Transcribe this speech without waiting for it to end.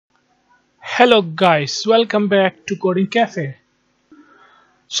Hello guys, welcome back to Coding Cafe.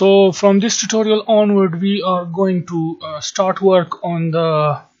 So from this tutorial onward we are going to start work on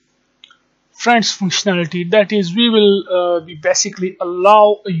the friends functionality. That is, we will be basically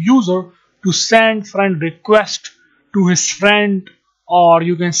allow a user to send friend request to his friend, or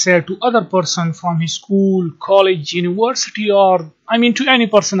you can say to other person from his school, college, university, or to any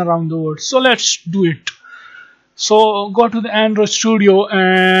person around the world. So let's do it. So go to the Android Studio,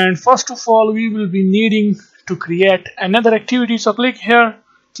 and first of all we will be needing to create another activity. So click here,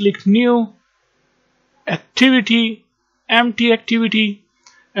 click new activity, empty activity,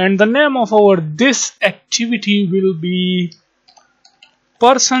 and the name of our this activity will be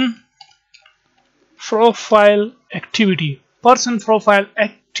person profile activity. Person profile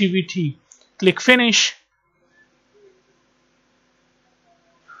activity. Click finish.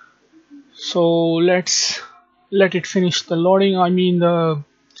 So let's let it finish the loading. The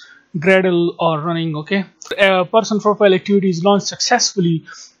Gradle are running. Okay, person profile activity is launched successfully.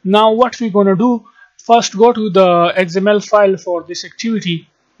 Now what we're gonna do, first go to the XML file for this activity,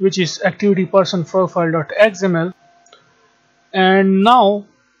 which is activity person profile.xml, and now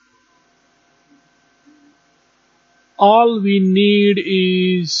all we need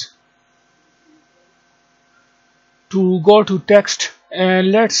is to go to text,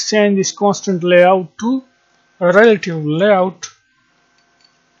 and let's change this constant layout to relative layout.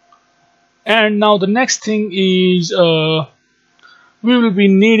 And now the next thing is we will be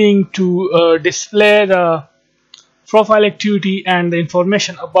needing to display the profile activity and the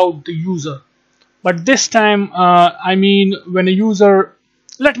information about the user. But this time when a user,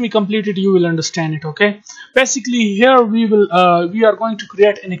 let me complete it, you will understand it. Okay, basically here we are going to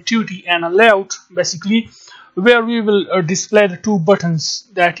create an activity and a layout, basically, where we will display the two buttons,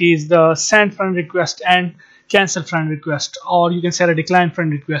 that is the send friend request and cancel friend request, or you can say a decline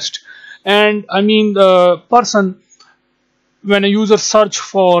friend request. And the person, when a user search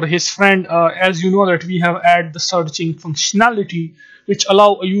for his friend, as you know that we have added the searching functionality which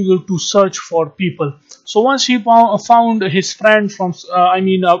allow a user to search for people. So once he found his friend from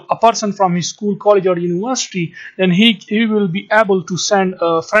a person from his school, college, or university, then he will be able to send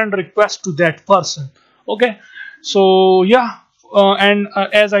a friend request to that person. Okay, so yeah,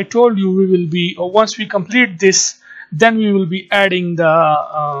 as I told you, we will be once we complete this, then we will be adding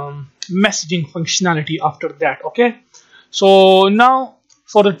the messaging functionality after that. Okay, so now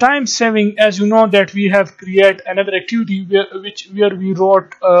for the time saving, as you know that we have created another activity where we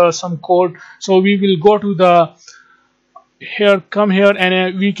wrote some code. So we will go to the come here,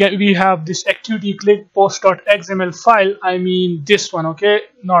 and we have this activity click post.xml file. This one. Okay,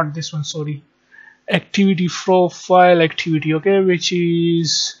 not this one, sorry, activity profile activity. Okay, which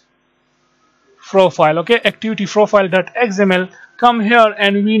is profile. Okay, activity profile.xml. Come here,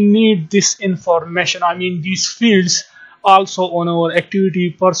 and we need this information, these fields also on our activity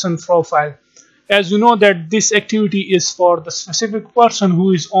person profile. As you know that this activity is for the specific person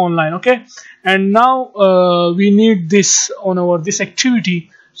who is online. Okay, and now we need this on our this activity.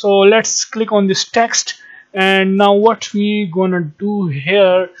 So let's click on this text, and now what we gonna do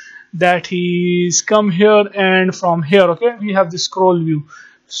here, that is come here, and from here, okay, we have the scroll view.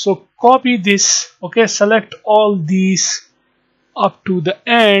 So copy this. Okay, select all these up to the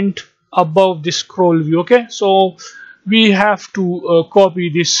end above the scroll view. Okay, so we have to copy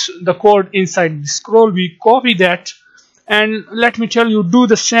the code inside the scroll view. Copy that, and let me tell you, do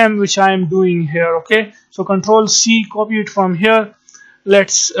the same which I am doing here. Okay, so Control C, copy it from here.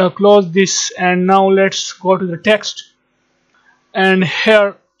 Let's close this, and now let's go to the text, and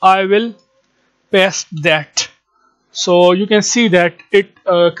here I will paste that. So you can see that it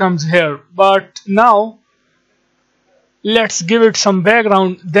comes here. But now let's give it some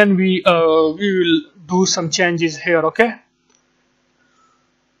background, then we will do some changes here. Okay,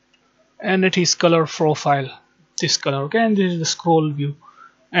 and it is color profile, this color. Okay, and this is the scroll view.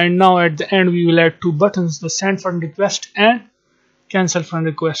 And now at the end we will add two buttons, the send friend request and cancel friend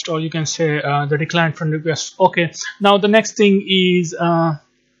request, or you can say the decline friend request. Okay, now the next thing is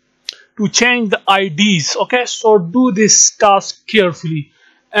to change the IDs. Okay, so do this task carefully,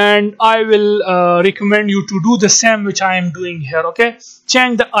 and I will recommend you to do the same which I am doing here. Okay,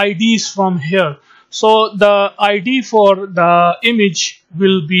 change the IDs from here. So the ID for the image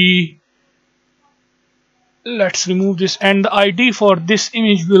will be, let's remove this, and the ID for this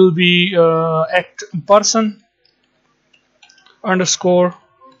image will be person underscore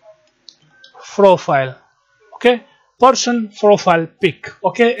profile. Okay, person profile pic.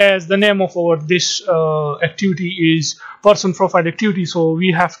 Okay, as the name of our this activity is person profile activity, so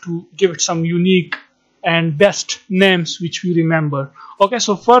we have to give it some unique and best names which we remember. Okay,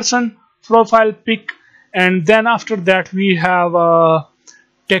 so person profile pic, and then after that we have a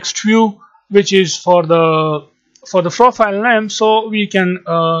text view which is for the profile name. So we can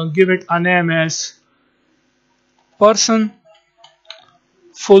give it a name as person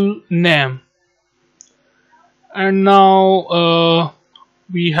full name. And now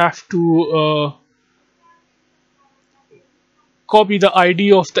we have to copy the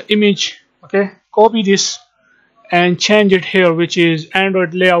ID of the image. Okay, copy this and change it here, which is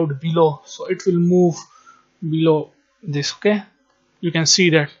Android layout below, so it will move below this. Okay, you can see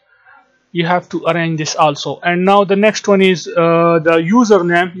that you have to arrange this also. And now the next one is the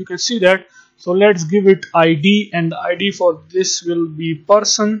username. You can see that, so let's give it ID, and the ID for this will be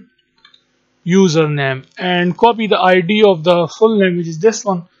person username, and copy the ID of the full name, which is this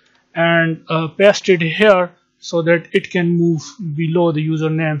one, and paste it here so that it can move below the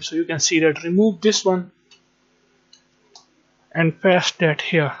username. So you can see that, remove this one and paste that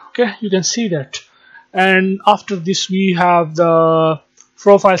here. Okay, you can see that. And after this we have the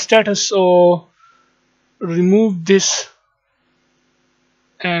profile status, so remove this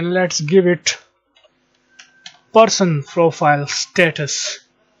and let's give it person profile status,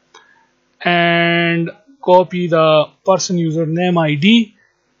 and copy the person username ID,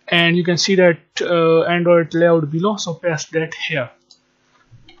 and you can see that Android layout below, so paste that here.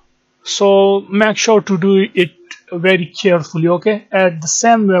 So make sure to do it very carefully, okay, at the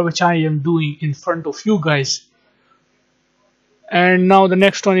same way which I am doing in front of you guys. And now the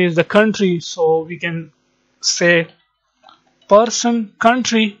next one is the country, so we can say person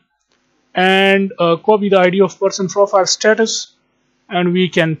country, and copy the ID of person profile status, and we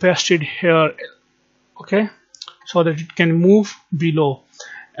can paste it here, okay, so that it can move below.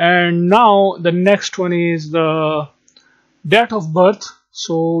 And now the next one is the date of birth,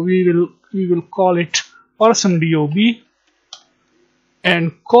 so we will call it person DOB,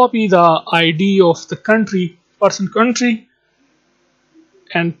 and copy the ID of the country, person country,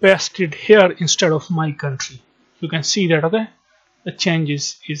 and paste it here instead of my country. You can see that, okay, the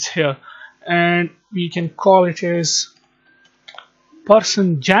changes is here. And we can call it as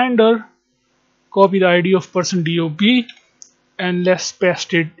person gender, copy the ID of person DOB, and let's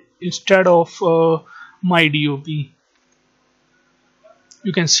paste it instead of my DOB.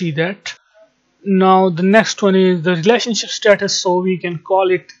 You can see that. Now the next one is the relationship status, so we can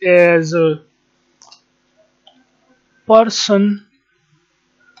call it as person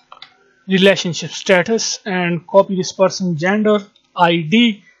relationship status, and copy this person gender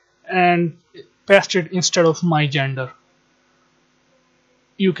ID and paste it instead of my gender.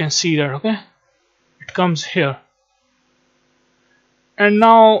 You can see that, okay, it comes here. And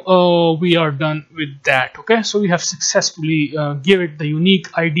now we are done with that. Okay, so we have successfully give it the unique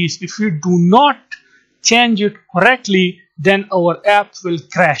IDs. If we do not change it correctly, then our app will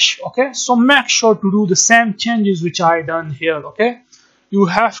crash. Okay, so make sure to do the same changes which I done here. Okay, you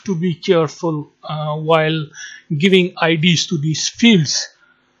have to be careful while giving IDs to these fields.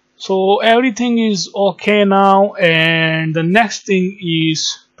 So everything is okay now, and the next thing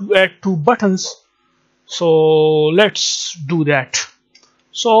is to add 2 buttons. So let's do that.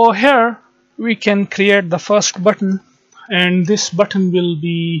 So here we can create the first button, and this button will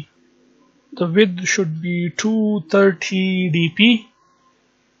be, the width should be 230 dp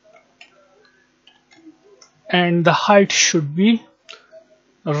and the height should be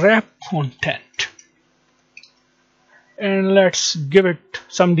wrap content. And let's give it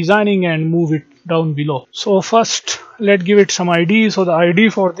some designing and move it down below. So first let's give it some ID. So the ID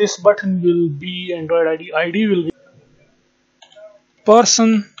for this button will be Android ID. ID will be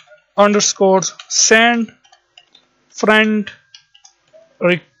person underscore send friend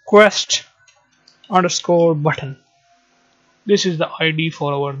request underscore button. This is the ID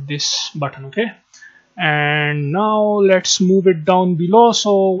for our this button. Okay, and now let's move it down below.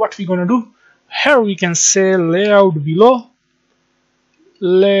 So what we're gonna do here, we can say layout below,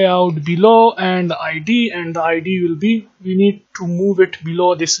 and the ID will be, we need to move it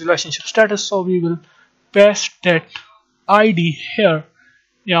below this relationship status, so we will paste that ID here.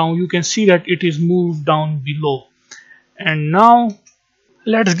 Now you can see that it is moved down below. And now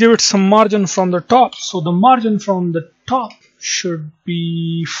let's give it some margin from the top. So the margin from the top should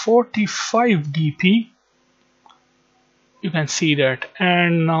be 45 dp. You can see that.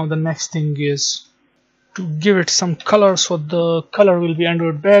 And now the next thing is to give it some color. So the color will be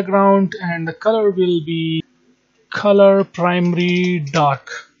Android background, and the color will be color primary dark,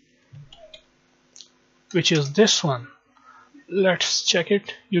 which is this one. Let's check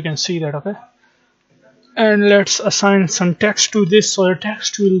it. You can see that. Okay, and let's assign some text to this. So the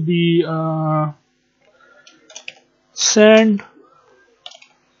text will be send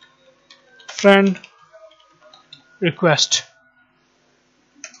friend request,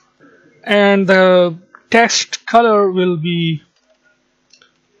 and the text color will be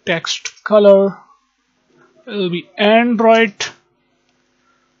Android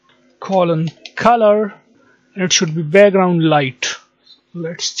colon color, and it should be background light.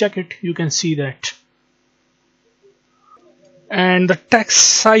 Let's check it. You can see that. And the text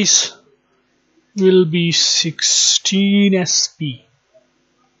size will be 16 sp,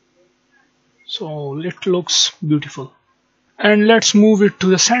 so it looks beautiful. And let's move it to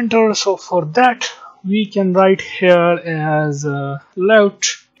the center. So for that we can write here as layout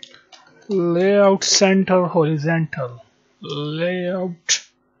center horizontal, layout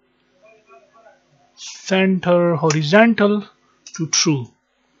center horizontal to true,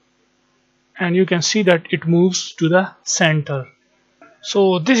 and you can see that it moves to the center.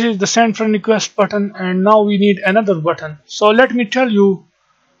 So this is the send friend request button, and now we need another button. So let me tell you,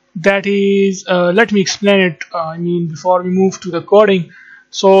 that is let me explain it, before we move to the coding.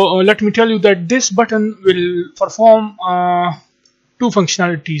 So let me tell you that this button will perform two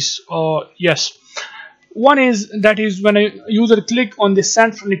functionalities. Yes, one is when a user click on the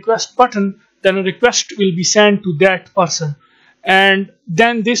send friend request button, then a request will be sent to that person, and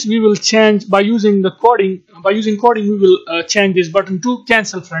then this we will change by using coding. We will change this button to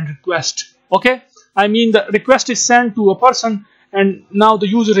cancel friend request. Okay, the request is sent to a person, and now the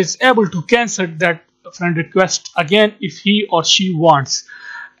user is able to cancel that friend request again if he or she wants.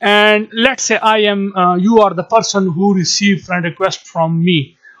 And let's say you are the person who received friend request from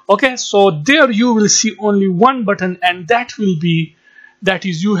me. Okay, so there you will see only one button, and that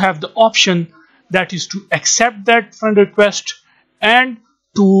is you have the option, that is to accept that friend request and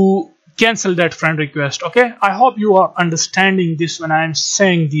to cancel that friend request. Okay, I hope you are understanding this when I am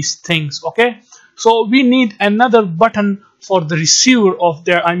saying these things. Okay, so we need another button for the receiver of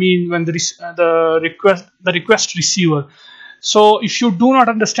when the request receiver. So if you do not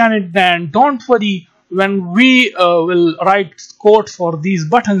understand it, then don't worry. When we will write code for these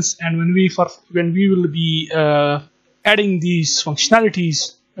buttons, and when we will be adding these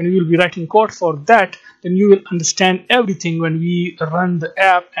functionalities, when we will be writing code for that, then you will understand everything when we run the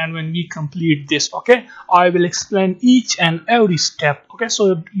app and when we complete this. Okay, I will explain each and every step. Okay,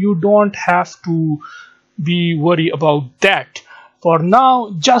 so you don't have to be worried about that. For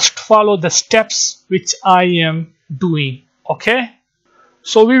now, just follow the steps which I am doing. Okay,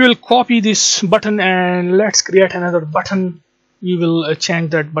 so we will copy this button and let's create another button. We will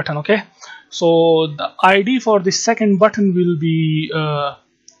change that button. Okay, so the ID for the second button will be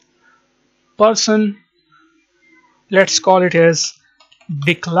person. Let's call it as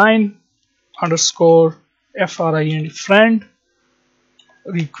decline underscore friend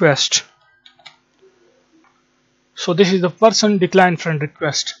request. So this is the person decline friend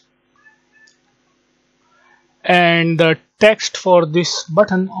request, and the text for this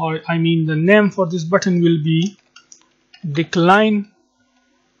button, or the name for this button, will be decline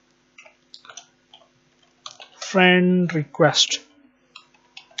friend request.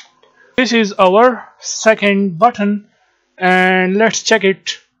 This is our second button, and let's check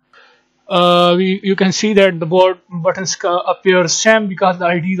it. You can see that the board buttons appear same because the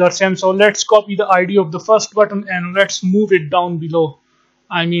IDs are same. So let's copy the ID of the first button and let's move it down below.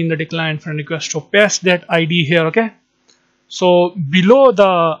 The decline friend request. So paste that ID here. Okay, so below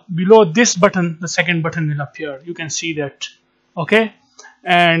this button, the second button will appear. You can see that. Okay,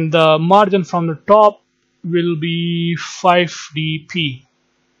 and the margin from the top will be 5dp.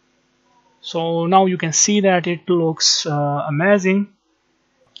 So now you can see that it looks amazing.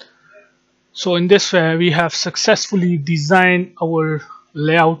 So in this way we have successfully designed our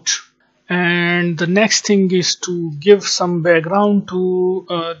layout, and the next thing is to give some background to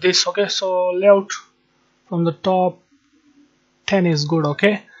this. Okay, so layout from the top 10 is good.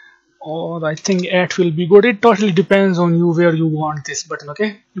 Okay, or I think 8 will be good. It totally depends on you where you want this button.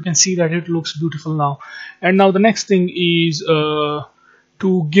 Okay, you can see that it looks beautiful now. And now the next thing is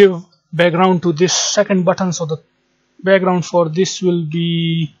to give background to this second button. So the background for this will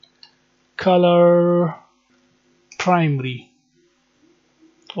be color primary.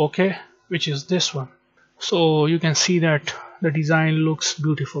 Okay, which is this one. So you can see that the design looks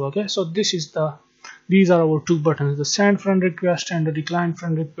beautiful. Okay, so these are our two buttons, the send friend request and the decline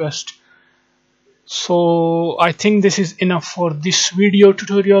friend request. So I think this is enough for this video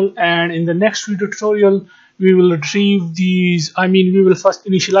tutorial, and in the next video tutorial we will retrieve these, we will first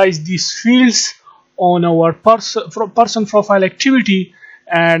initialize these fields on our person profile activity,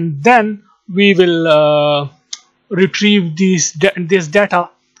 and then we will retrieve this data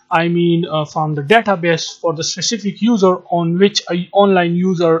I mean from the database for the specific user on which a online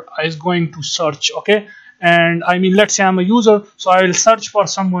user is going to search. Okay, and I mean, let's say I'm a user, so I will search for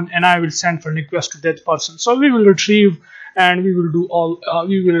someone and I will send friend request to that person. So we will retrieve and we will do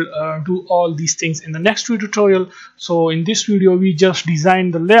all these things in the next tutorial. So in this video we just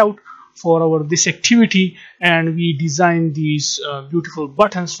designed the layout for our this activity, and we designed these beautiful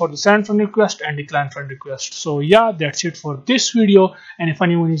buttons for the send friend request and decline friend request. So yeah, that's it for this video, and if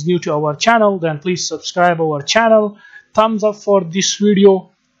anyone is new to our channel, then please subscribe our channel, thumbs up for this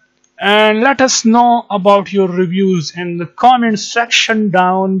video, and let us know about your reviews in the comment section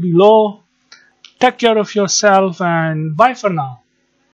down below. Take care of yourself and bye for now.